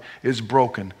God is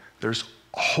broken, there's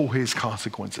always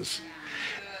consequences.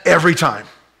 Every time.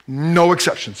 No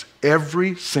exceptions.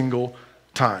 Every single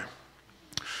time.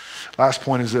 Last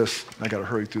point is this. I got to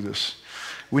hurry through this.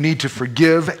 We need to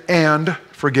forgive and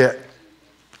forget.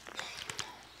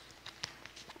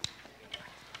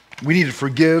 We need to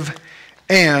forgive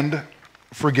and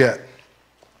forget.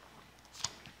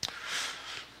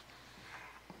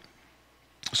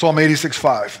 Psalm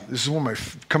 86:5. This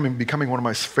is becoming one of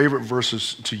my favorite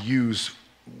verses to use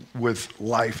with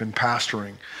life and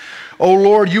pastoring. Oh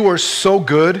Lord, you are so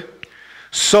good,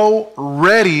 so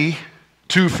ready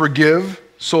to forgive,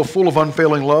 so full of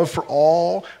unfailing love for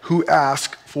all who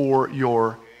ask for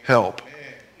your help.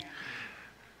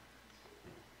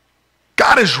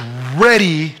 God is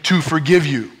ready to forgive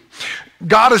you.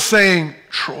 God is saying,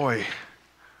 Troy,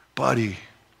 buddy,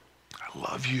 I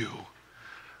love you.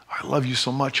 I love you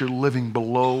so much. You're living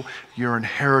below your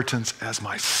inheritance as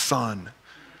my son.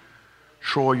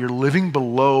 Troy, you're living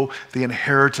below the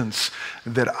inheritance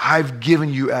that I've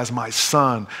given you as my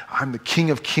son. I'm the King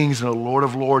of Kings and the Lord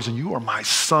of Lords, and you are my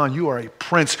son. You are a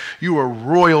prince. You are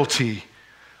royalty.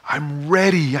 I'm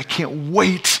ready. I can't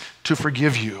wait to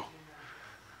forgive you.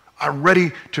 I'm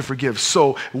ready to forgive.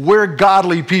 So we're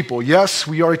godly people. Yes,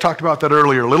 we already talked about that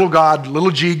earlier. Little God,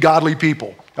 little g, godly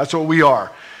people. That's what we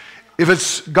are.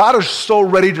 If God is so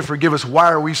ready to forgive us,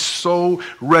 why are we so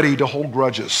ready to hold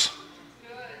grudges?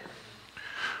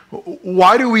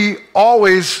 Why do we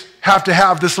always have to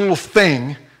have this little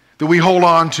thing that we hold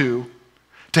on to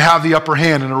have the upper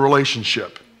hand in a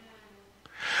relationship?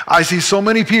 I see so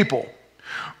many people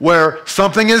where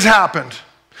something has happened.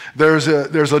 There's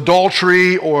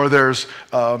adultery, or there's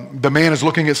the man is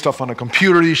looking at stuff on a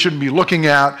computer he shouldn't be looking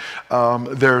at.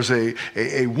 There's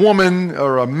a woman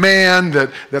or a man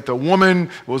that the woman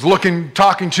was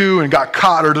talking to and got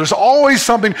caught. Or there's always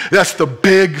something that's the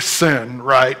big sin,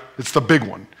 right? It's the big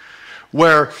one,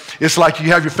 where it's like you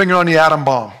have your finger on the atom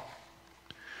bomb.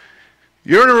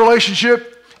 You're in a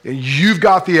relationship and you've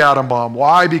got the atom bomb.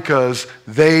 Why? Because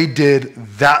they did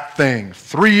that thing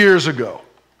 3 years ago.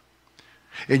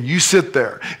 And you sit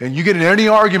there and you get in any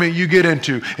argument you get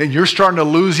into and you're starting to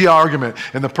lose the argument,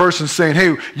 and the person's saying,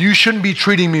 hey, you shouldn't be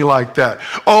treating me like that.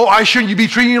 Oh, I shouldn't be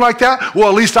treating you like that? Well,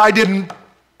 at least I didn't.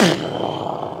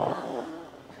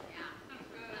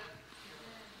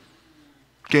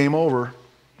 Game over.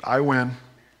 I win.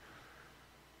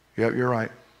 Yep, you're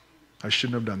right. I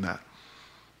shouldn't have done that.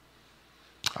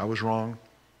 I was wrong.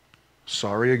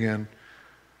 Sorry again.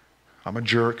 I'm a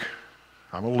jerk.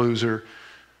 I'm a loser.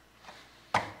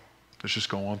 Let's just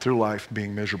go on through life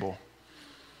being miserable.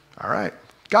 All right,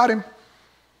 got him.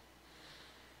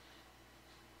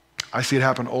 I see it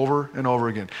happen over and over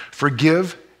again.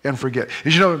 Forgive and forget.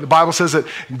 Did you know the Bible says that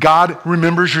God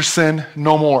remembers your sin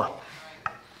no more?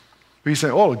 You say,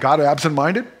 oh, God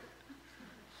absent-minded?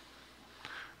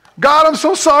 God, I'm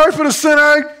so sorry for the sin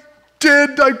I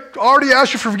did. I already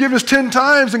asked you for forgiveness 10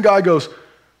 times. And God goes,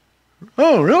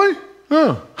 oh, really?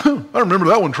 Oh, I don't remember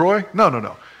that one, Troy.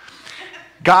 No.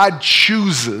 God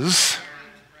chooses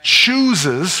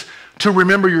to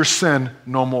remember your sin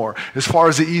no more. As far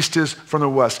as the east is from the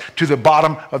west, to the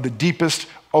bottom of the deepest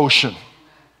ocean.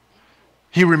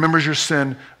 He remembers your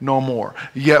sin no more.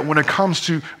 Yet when it comes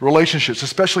to relationships,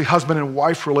 especially husband and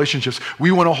wife relationships,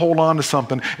 we want to hold on to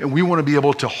something and we want to be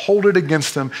able to hold it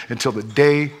against them until the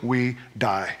day we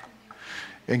die.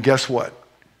 And guess what?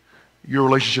 Your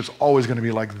relationship's always going to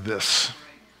be like this.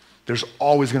 There's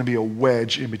always going to be a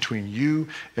wedge in between you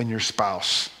and your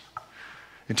spouse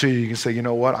until you can say, you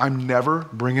know what? I'm never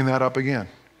bringing that up again,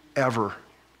 ever.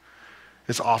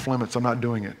 It's off limits. I'm not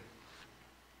doing it.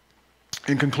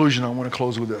 In conclusion, I want to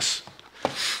close with this.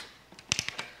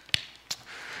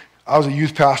 I was a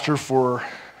youth pastor for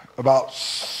about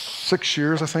 6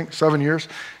 years, I think, 7 years.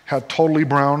 Had totally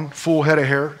brown, full head of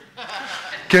hair.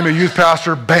 Became a youth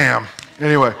pastor, bam.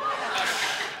 Anyway.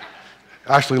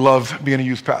 I actually love being a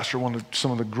youth pastor,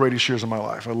 some of the greatest years of my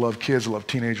life. I love kids, I love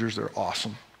teenagers, they're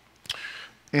awesome.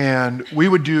 And we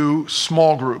would do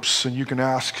small groups, and you can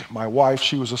ask my wife,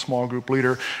 she was a small group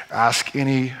leader, ask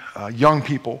any young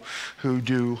people who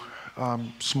do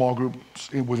small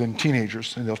groups within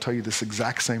teenagers, and they'll tell you this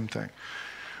exact same thing.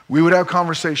 We would have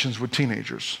conversations with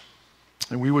teenagers,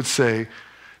 and we would say,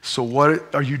 so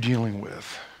what are you dealing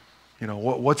with? You know,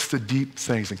 what's the deep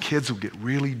things? And kids will get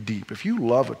really deep. If you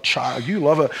love a child, you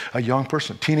love a young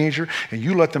person, a teenager, and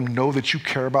you let them know that you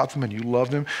care about them and you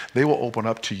love them, they will open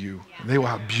up to you. Yeah. They will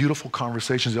have beautiful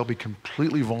conversations. They'll be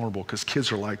completely vulnerable because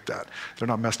kids are like that. They're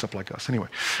not messed up like us. Anyway,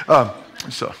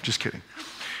 so just kidding.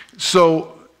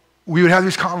 So we would have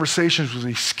these conversations with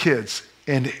these kids,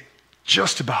 and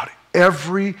just about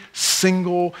every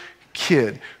single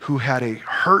kid who had a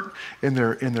hurt in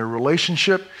their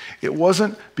relationship, it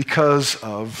wasn't because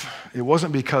of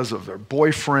their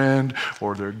boyfriend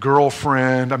or their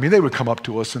girlfriend. I mean, they would come up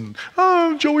to us and,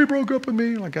 oh, Joey broke up with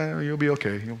me. Like, you'll be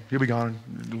okay. You'll be gone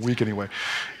in a week anyway.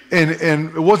 And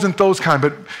it wasn't those kind,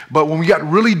 but when we got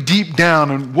really deep down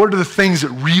and what are the things that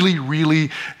really,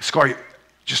 really scar you,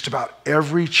 just about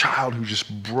every child who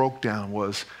just broke down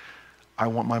was, I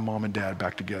want my mom and dad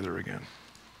back together again.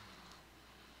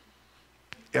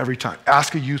 Every time.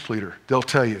 Ask a youth leader. They'll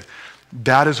tell you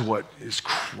that is what is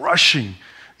crushing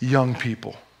young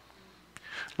people.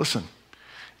 Listen,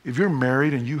 if you're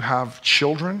married and you have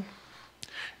children,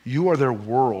 you are their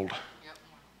world.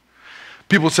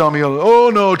 People tell me, oh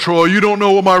no, Troy, you don't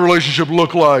know what my relationship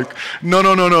looked like. No.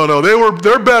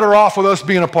 They're better off with us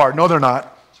being apart. No, they're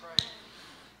not.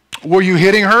 Were you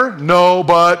hitting her? No,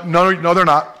 but no, they're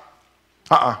not.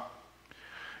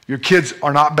 Your kids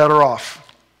are not better off.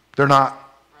 They're not.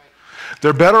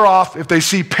 They're better off if they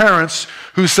see parents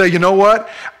who say, you know what?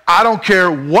 I don't care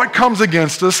what comes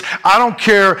against us. I don't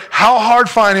care how hard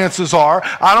finances are.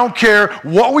 I don't care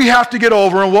what we have to get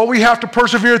over and what we have to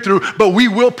persevere through, but we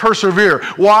will persevere.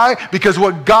 Why? Because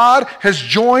what God has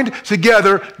joined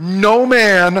together, no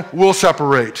man will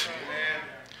separate.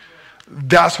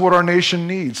 That's what our nation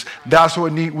needs. That's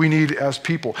what we need as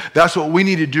people. That's what we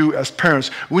need to do as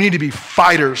parents. We need to be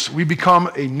fighters. We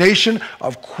become a nation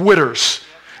of quitters.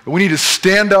 We need to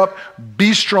stand up,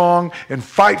 be strong, and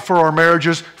fight for our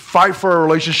marriages, fight for our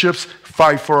relationships,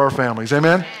 fight for our families.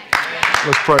 Amen?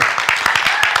 Let's pray.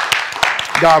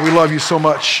 God, we love you so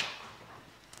much.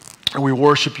 And we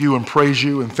worship you and praise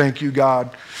you and thank you,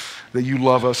 God, that you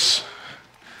love us.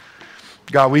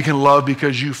 God, we can love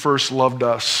because you first loved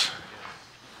us.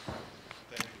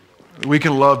 We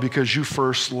can love because you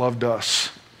first loved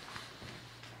us.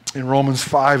 In Romans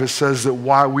 5, it says that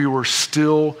while we were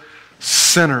still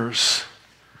sinners,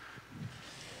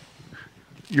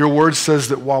 your word says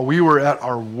that while we were at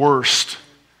our worst,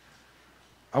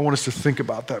 I want us to think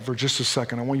about that for just a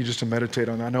second. I want you just to meditate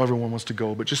on that. I know everyone wants to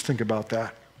go, but just think about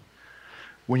that.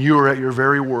 When you were at your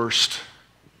very worst,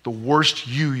 the worst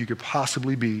you could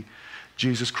possibly be,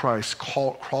 Jesus Christ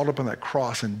crawled up on that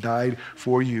cross and died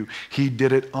for you. He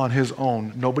did it on his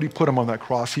own. Nobody put him on that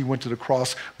cross. He went to the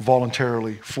cross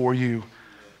voluntarily for you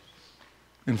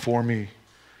and for me.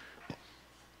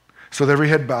 So with every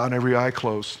head bowed and every eye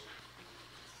closed,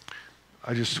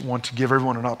 I just want to give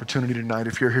everyone an opportunity tonight.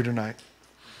 If you're here tonight,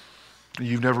 and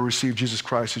you've never received Jesus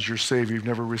Christ as your Savior, you've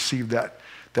never received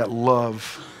that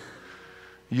love,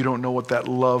 you don't know what that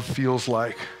love feels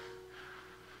like,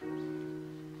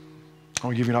 I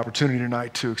want to give you an opportunity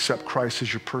tonight to accept Christ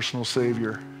as your personal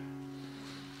Savior.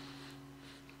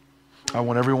 I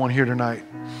want everyone here tonight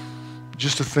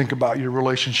just to think about your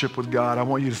relationship with God. I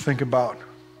want you to think about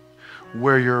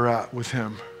where you're at with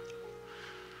him.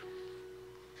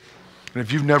 And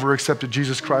if you've never accepted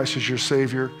Jesus Christ as your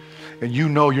Savior, and you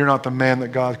know you're not the man that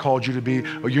God called you to be,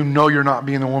 or you know you're not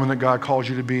being the woman that God called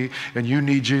you to be, and you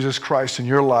need Jesus Christ in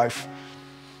your life,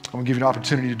 I'm going to give you an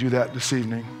opportunity to do that this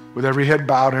evening. With every head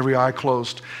bowed and every eye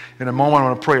closed. In a moment, I'm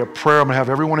going to pray a prayer. I'm going to have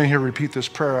everyone in here repeat this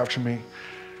prayer after me.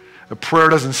 The prayer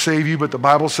doesn't save you, but the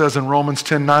Bible says in Romans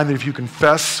 10:9 that if you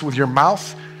confess with your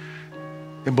mouth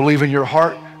and believe in your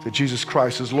heart that Jesus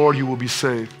Christ is Lord, you will be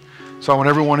saved. So I want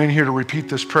everyone in here to repeat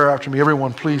this prayer after me.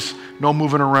 Everyone, please, no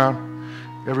moving around.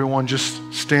 Everyone, just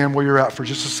stand where you're at for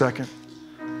just a second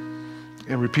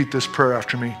and repeat this prayer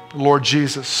after me. Lord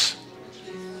Jesus,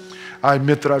 I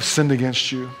admit that I've sinned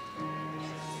against you.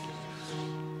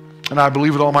 And I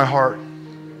believe with all my heart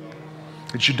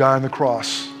that you died on the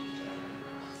cross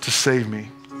to save me.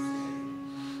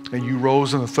 And you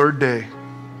rose on the third day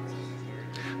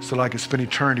so that I could spend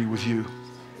eternity with you.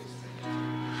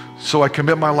 So I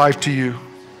commit my life to you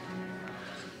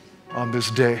on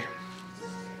this day.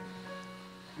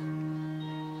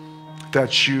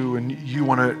 That's you, and you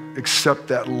want to accept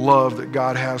that love that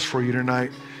God has for you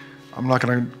tonight. I'm not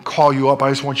going to call you up. I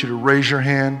just want you to raise your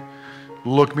hand,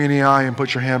 look me in the eye, and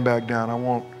put your hand back down. I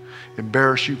won't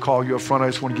embarrass you, call you up front. I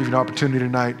just want to give you an opportunity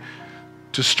tonight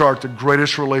to start the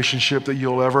greatest relationship that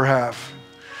you'll ever have.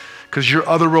 Because your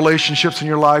other relationships in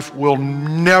your life will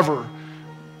never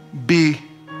be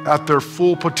at their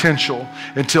full potential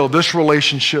until this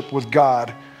relationship with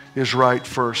God is right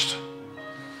first.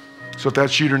 So if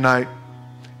that's you tonight,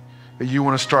 that you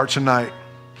want to start tonight,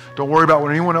 don't worry about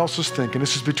what anyone else is thinking.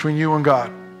 This is between you and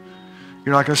God.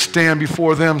 You're not going to stand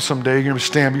before them someday. You're going to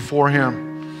stand before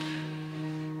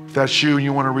him. If that's you and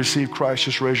you want to receive Christ,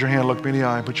 just raise your hand, look me in the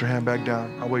eye, and put your hand back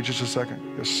down. I'll wait just a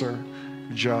second. Yes, sir.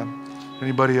 Good job.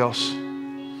 Anybody else?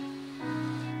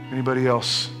 Anybody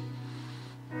else?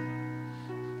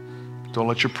 Don't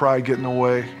let your pride get in the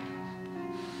way.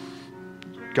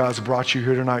 God's brought you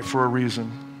here tonight for a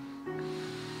reason.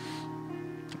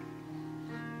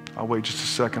 I'll wait just a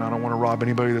second. I don't want to rob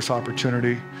anybody of this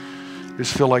opportunity. I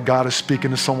just feel like God is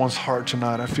speaking to someone's heart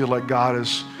tonight. I feel like God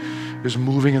is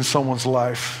moving in someone's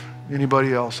life.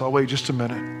 Anybody else? I'll wait just a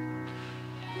minute.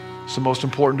 It's the most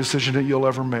important decision that you'll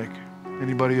ever make.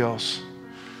 Anybody else?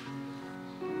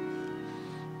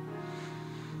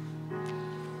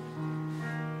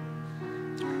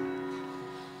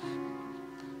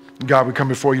 God, we come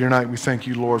before you tonight. We thank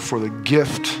you, Lord, for the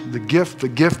gift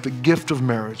of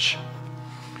marriage.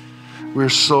 We're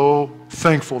so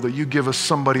thankful that you give us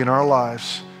somebody in our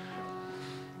lives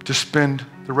to spend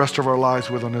the rest of our lives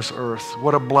with on this earth.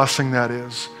 What a blessing that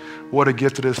is. What a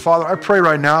gift it is. Father, I pray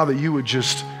right now that you would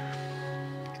just,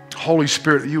 Holy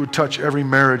Spirit, that you would touch every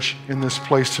marriage in this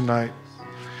place tonight.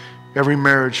 Every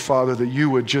marriage, Father, that you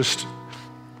would just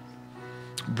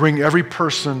bring every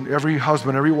person, every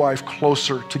husband, every wife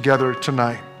closer together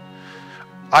tonight.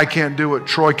 I can't do it.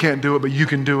 Troy can't do it, but you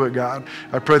can do it, God.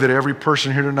 I pray that every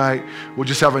person here tonight will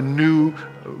just have a new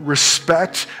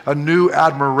respect, a new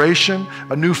admiration,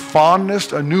 a new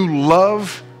fondness, a new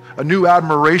love, a new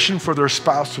admiration for their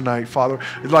spouse tonight, Father,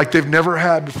 like they've never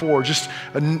had before. Just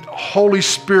a Holy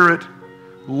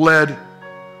Spirit-led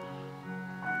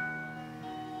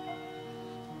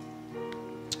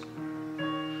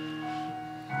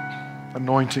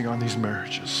anointing on these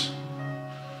marriages.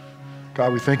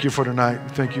 God, we thank you for tonight. We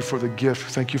thank you for the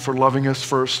gift. Thank you for loving us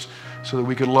first so that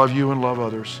we could love you and love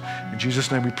others. In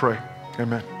Jesus' name we pray.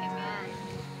 Amen.